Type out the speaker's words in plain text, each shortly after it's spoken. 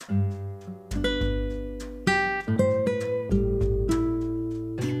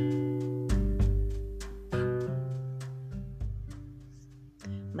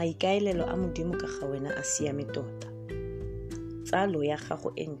Maikaelelo a Modimo ka ga wena a siame tota. Tsalo ya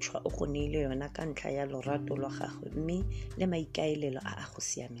gago e ntshwa o go neile yona ka ntlha ya lorato lwa gagwe mme le maikaelelo a go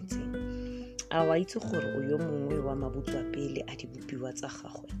siametseng. A wa itse gore o yo mongwe wa mabutswapele a dibopiwa tsa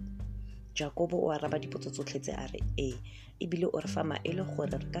gagwe? Jakobo o araba dipotso tsotlhe tse a re ee, ebile o re fa maele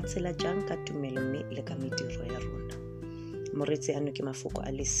gore re ka tshela jang ka tumelo mme le ka mediro ya rona. Moretsi ano ke mafoko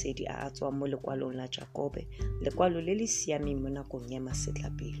a lesedi a tswang mo lekwalong la Jakobo, lekwalo le le siameng mo nakong ya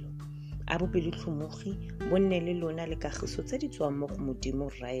masetlapelo. A bopelotlhomogi bo nne le lona le kagiso tse di tswang mo go Modimo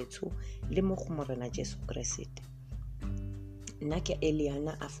Rraetsho le mo go Morena Jesu Keresete. Nna ke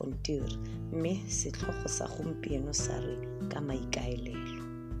Eliana a Fontir, mme setlhogo sa gompieno sa re ka maikaelelo.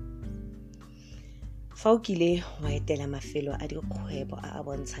 Fa o kile wa etela mafelo a dikgwebo a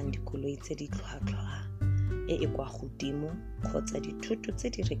bontshang dikoloi tse di tlhwatlhwa e kwa godimo kgotsa dithoto tse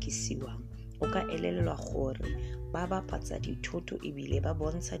di rekisiwang, o ka elelelwa gore ba bapatsa dithoto ebile ba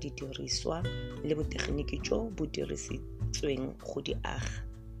bontsha didiriswa le botegeniki jo bo dirisitsweng go di aga.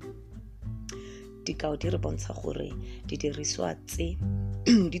 Dikao di re bontsha gore didiriswa tse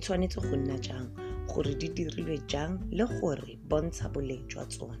di tshwanetse go nna jang, gore di dirilwe jang le gore bontsha boleng jwa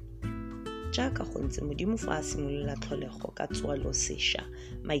tsone. Jaaka go ntse Modimo fa a simolola tlholego ka Tsalo sešwa,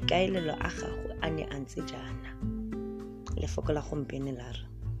 maikaelelo a gagwe a ne a ntse jaana. Lefoko la gompieno la re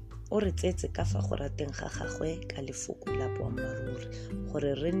o re tsetse ka fa go rateng ga gagwe ka lefoko la boammaaruri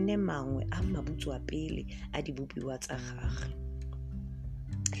gore re nne mangwe a mabutswapele a dibopiwa tsa gagwe.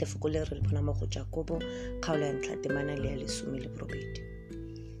 Lefoko le re bona mo go Jakobo kgaolo ya ntlha temana le ya 18.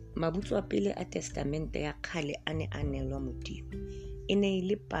 Mabutswapele a testamente ya kgale a ne a neelwa Modimo. E ne e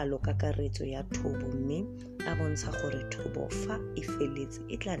le palo kakaretso ya thobo mme a bontsha gore thobo fa e feletse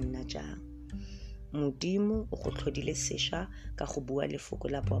e tla nna jang. Modimo o go tlhodile sešwa ka go bua lefoko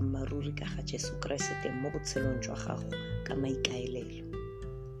la boammaaruri ka ga Jesu Keresete mo botshelong jwa gago ka maikaelelo.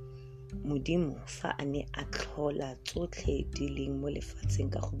 Modimo fa a ne a tlhola tsotlhe di leng mo lefatsheng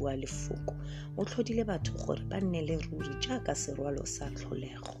ka go bua lefoko, o tlhodile batho gore ba nne le ruri jaaka serwalo sa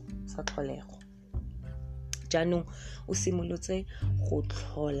tlholego. Jaanong o simolotse go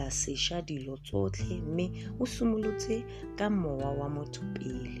tlhola sešwa dilo tsotlhe mme o simolotse ka mowa wa motho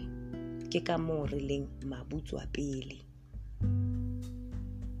pele. Ke ka moo re leng mabutswapele.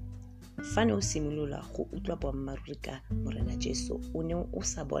 Fa ne o simolola go utlwa boammaaruri ka Morena Jesu, o ne o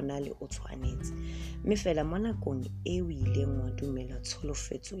sa bonale o tshwanetse, mme fela mo nakong e o ileng wa dumela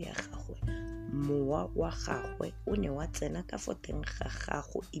tsholofetso ya gagwe, mowa wa gagwe o ne wa tsena ka fo teng ga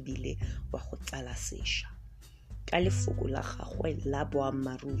gago ebile wa go tsala sešwa. Ka lefoko la gagwe la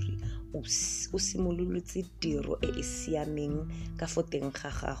boammaaruri o simololotse tiro e e siameng ka fo teng ga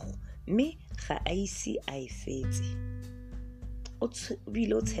gago, mme ga a ise a e fetse. O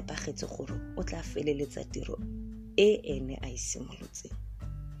bile o tshepagetse gore o tla feleletsa tiro e ene a e simolotseng.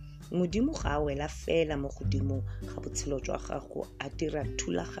 Modimo ga a wela fela mo godimo ga botshelo jwa gago a dira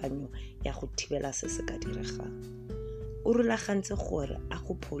thulaganyo ya go thibela se se ka diregang. O rulagantse gore a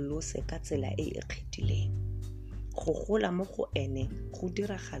go pholose ka tsela e e kgethileng. Go gola mo go ene go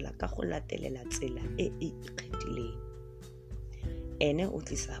diragala ka go latelela tsela e e kgethileng. Ene o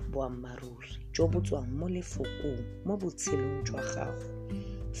tlisa boammaaruri jo bo tswang mo lefokong mo botshelong jwa gago.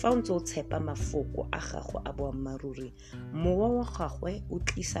 Fa o ntse o tshepa mafoko a gago a boammaaruri, mowa wa gagwe o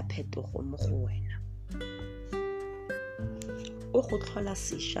tlisa phetogo mo go wena. O go tlhola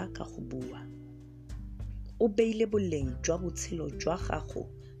sešwa ka go bua. O beile boleng jwa botshelo jwa gago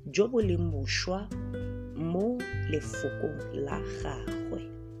jo bo leng bošwa mo lefokong la gagwe,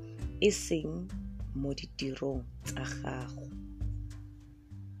 e seng mo ditirong tsa gago.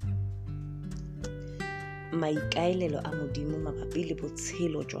 Maikaelelo a Modimo mabapi le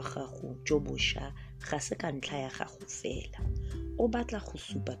botshelo jwa gago jo bošwa ga se ka ntlha ya gago fela. O batla go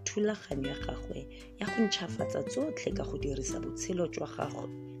supa thulaganyo ya gagwe ya go ntšhwafatsa tsotlhe ka go dirisa botshelo jwa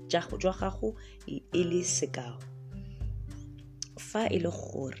gago e le sekao. Fa e le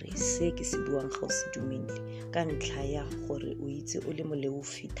gore se ke se buang ga o se dumele ka ntlha ya gore o itse o le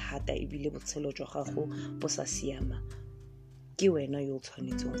moleofi thata ebile botshelo jwa gago bo sa siama, ke wena yo o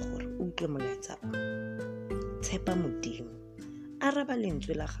tshwanetseng gore o utlwe molaetsa o. Tshepa Modimo. Araba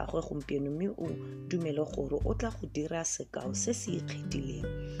lentswe la gagwe gompieno mme o dumele gore o tla go dira sekao se se ikgethileng,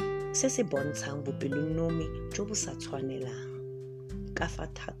 se se bontshang bopelonomi jo bo sa tshwanelang ka fa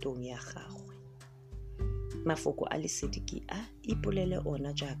thatong ya gagwe. Mafoko a lesediki a ipolele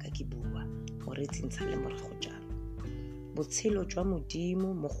ona jaaka ke bua, moretsi ntsha le morago jalo. Botshelo jwa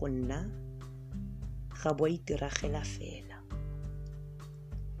Modimo mo go nna ga bo itiragela fela.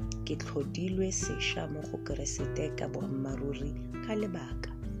 Ke tlhodilwe sešwa mo go Keresete ka boammaaruri ka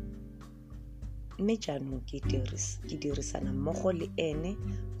lebaka. Mme jaanong ke dirisana mmogo le ene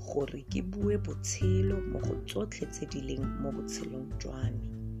gore ke bue botshelo mo go tsotlhe tse di leng mo botshelong jwa me.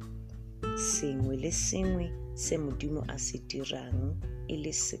 Sengwe le sengwe se Modimo a se dirang e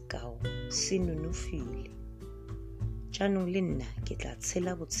le sekao se nonofile. Jaanong le nna ke tla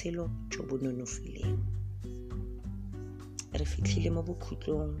tshela botshelo jo bo nonofileng. Re fitlhile mo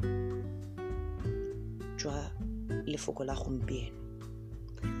bokhutlong jwa lefoko la gompieno.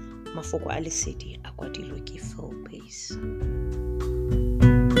 Mafoko a lesedi a kwadilwe ke Phil Pace.